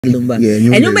Lumba.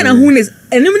 And you men who is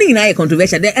and you mean I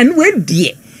controversial and where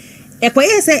dear. A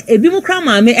quiet say a bimu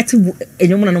crama me at a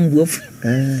woman on wolf.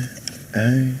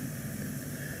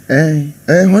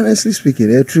 Honestly speaking,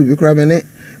 they're true. You cry many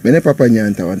papa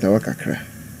nyanta want to walk a cra.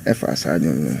 If I saw you.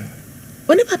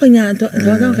 When the papa nyanta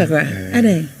walk a cra, are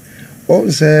they?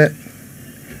 What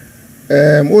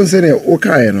say,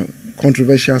 okay,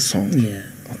 controversial song. Yeah.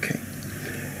 Okay.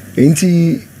 Ain't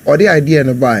he, or the idea in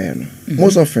a buy,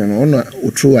 most often, on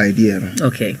a true idea.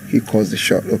 Okay. He calls the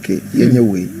shot. Okay. In your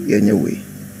way.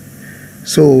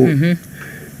 So, me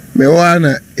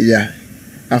wanna, yeah,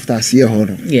 after I see a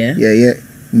horn. Yeah.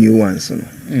 New ones, so.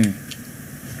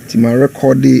 Tima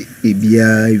record the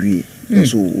ABI,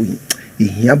 so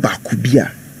here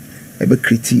Bakubia, a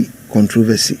critique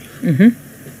controversy.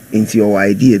 Into your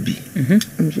idea be.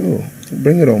 So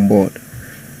bring it on board.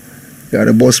 You are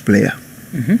the boss player.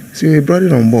 So you brought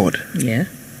it on board. Yeah.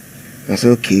 I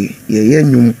said, okay, yeah,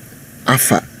 new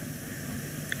afa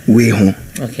way home.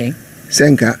 Okay.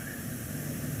 Senka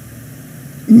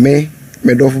me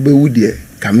Odo Bewu Dee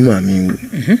kami mami.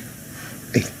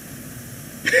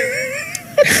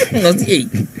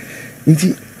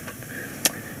 Inti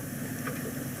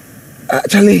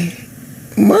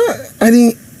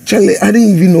Charlie, I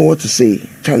didn't even know what to say.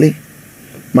 Charlie,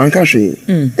 Mankashe.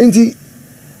 Inti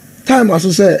time as I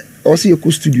said, I see a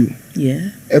cool studio.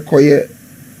 Yeah. A quiet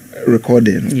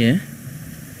recording. Yeah.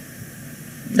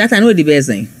 That I know the best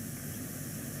thing.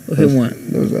 Those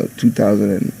are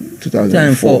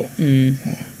 2004.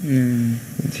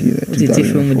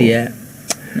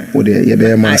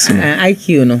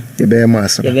 IQ no.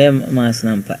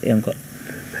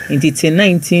 In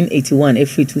 1981,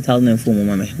 every 2004,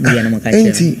 mama.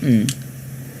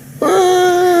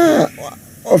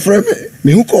 Friend,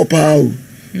 me who call pow.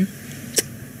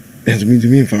 That's me to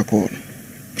me for call.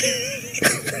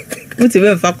 What's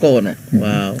it for call?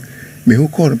 Wow. Me who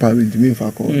call power to me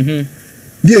for call.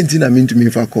 The antina mean to me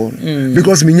for call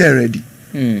because me are ready.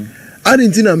 I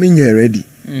didn't mean you're ready.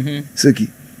 Seki.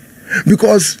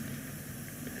 Because,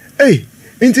 hey,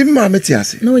 into Mamma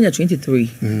Tiasi. No, when you're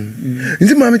 23.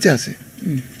 Into Mamma Tiasi.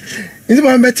 Into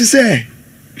Mamma to say.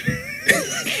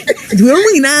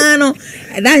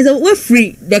 That is we're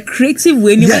free. The creative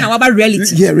way you know about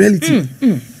reality. Yeah, reality.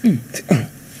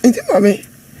 Into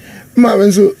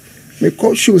Mamma, so me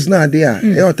call shows now there.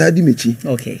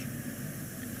 Okay.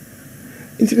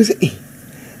 Into me say,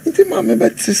 into Mamma,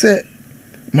 but to say,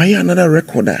 my another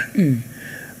recorder.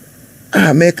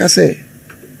 Make us say,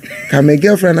 can my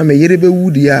girlfriend and my Odo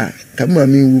Bewu Dee come on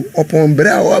me upon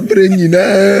brow brain, you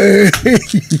know.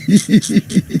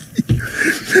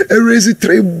 I raised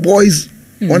 3 boys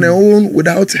on their own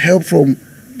without help from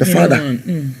the father.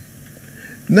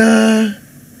 Nah,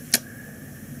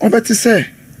 I'm about to say,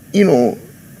 you know,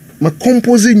 my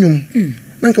composing you.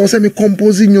 Nanka was me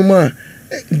composing you, ma,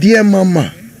 dear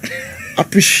mama,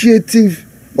 appreciative.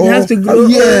 You have to grow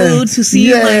old to see.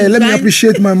 Yeah, let me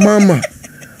appreciate my mama.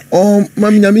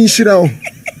 Mami Nyami Shirao.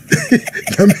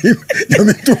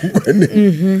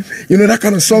 You know that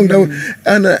kind of song that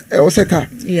and Osaka.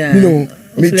 Yeah. You know,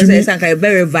 me to me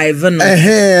very vibrant.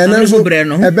 And also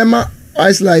Ebema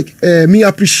is like me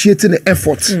appreciating the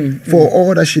effort for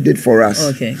all that she did for us.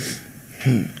 Okay.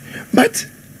 But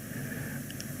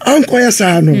Ankoya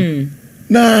Sano.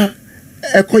 Na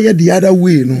Ekoya the other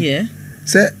way, no. Yeah.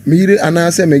 Say me and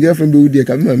I say my girlfriend Bewu Dee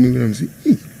come and say,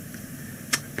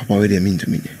 Papa, what do you mean to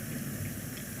me?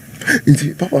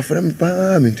 Into Papa friend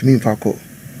mean to me for call.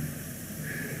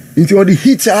 Into all the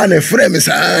hits and a friend is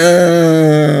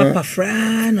Papa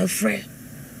friend or friend.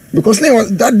 Because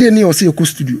that day I was a cool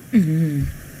studio.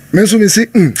 Me so me say,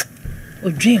 me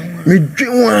dream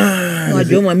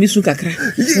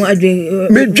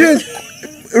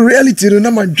reality no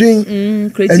my dream.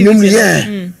 Creativity.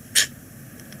 Yeah.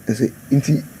 I say,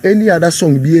 into any other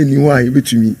song be anywhere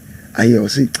between me, I hear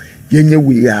say, yeah,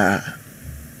 we are.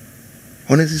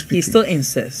 Honestly speaking, he still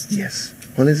insists. Yes,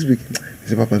 honestly speaking, he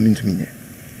said, Papa mean to me.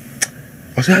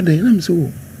 I said, I'm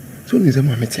so he's a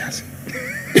mamma tias.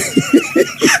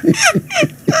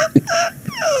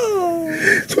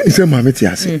 So he's a mamma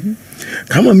tias.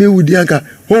 Come on, me with the anchor.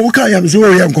 Oh, okay, I'm so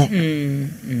young.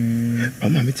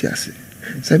 Mamma tias.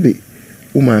 Sabi,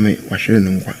 Umame, was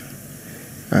sharing.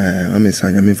 I'm a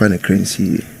son, I'm in a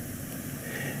currency.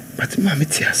 But Mamma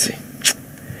Tiasi.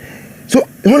 So,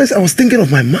 honestly, I was thinking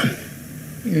of my mom.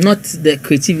 Not the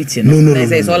creativity. No.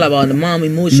 It's all about the mom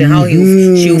emotion, how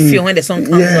she'll feel when the song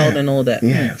comes out and all that.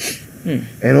 Yeah.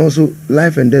 And also,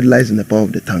 life and death lies in the power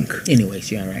of the tongue. Anyways,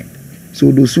 you are right.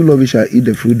 So, those who love it shall eat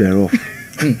the fruit thereof.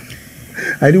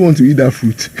 I didn't want to eat that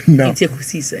fruit. Now.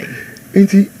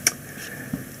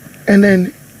 And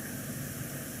then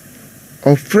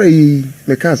afraid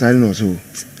because I don't know so.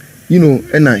 You know,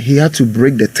 and he had to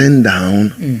break the 10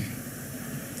 down,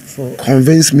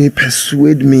 convince me,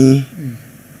 persuade me,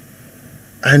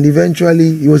 and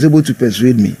eventually he was able to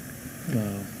persuade me.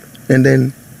 Wow. And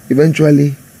then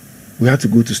eventually we had to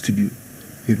go to studio.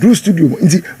 He drew studio.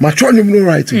 My children no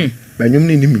right to. But you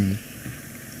need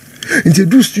into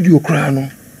do studio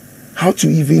crown. How to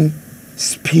even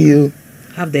spill,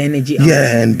 have the energy.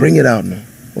 And bring it out. No,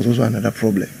 was also another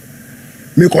problem.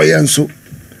 Me koye so.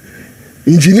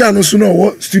 Engineer no know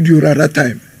what studio at that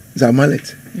time.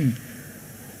 Zamalet.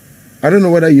 I don't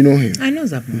know whether you know him. I know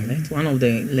Zamalet, one of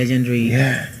the legendary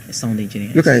sound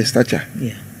engineers. Look at his stature.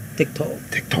 Yeah.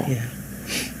 TikTok. Yeah.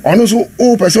 And also,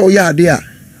 person, there.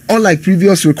 Unlike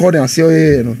previous recording, I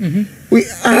say, you know, we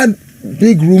had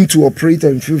big room to operate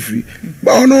and feel free.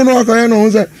 But no, I can't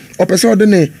know. Or person,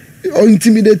 then or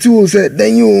intimidate you, say,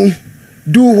 then you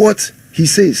do what he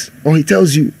says or he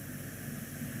tells you.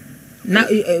 Now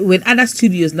with other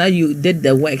studios, now you did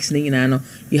the works, you know,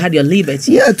 you had your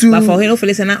liberty. Yeah, to. But for him, for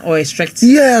listener or strict.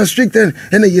 Yeah, strict, and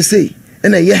then you say,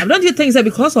 and then Don't you think that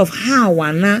because of how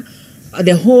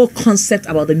the whole concept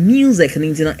about the music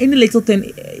and you know, any little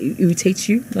thing irritates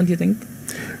you? Don't you think?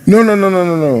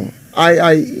 No.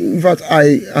 I in fact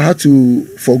I had to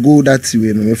forgo that way,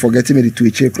 you know, forgetting me the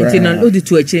 2HA cry.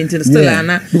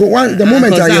 Because the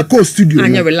moment I go studio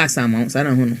and you relax amounts, I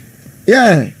don't know.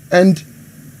 Yeah, and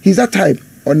he's that type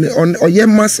on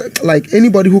like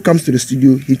anybody who comes to the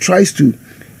studio, he tries to,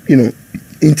 you know,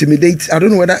 intimidate. I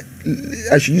don't know whether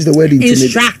I should use the word intimidate.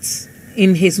 Instruct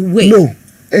in his way. No,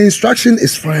 instruction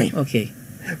is fine. Okay,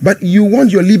 but you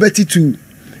want your liberty to,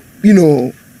 you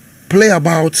know, play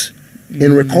about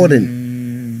in recording.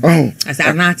 As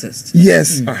an artist.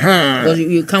 Yes. Because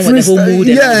you come with the whole mood.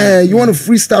 You want to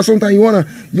freestyle. Sometimes you want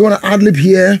to ad lib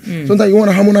here. Sometimes you want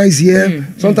to harmonize here.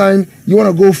 Sometimes you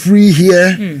want to go free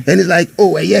here. And it's like,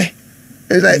 oh, yeah.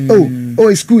 It's like, oh,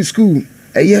 it's cool.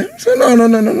 Yeah. So no.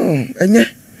 And yeah.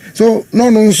 So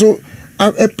no. So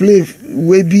I play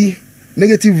way be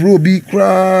negative role be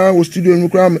cry or studio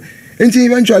and cry. Until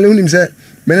eventually when him say,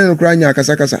 "Menen cry nya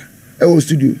kasa."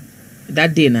 Studio.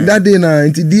 That day now.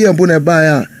 Into D and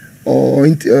Bonabaya or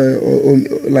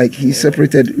like he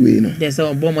separated way, you know. There's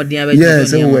a bomb of the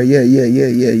somewhere. Yeah.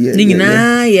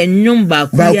 Nina, ya nyumba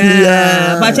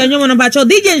kuya. Bacha nyumba bacha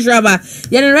DJ Shraba.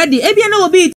 Ya ready. Ebi na obi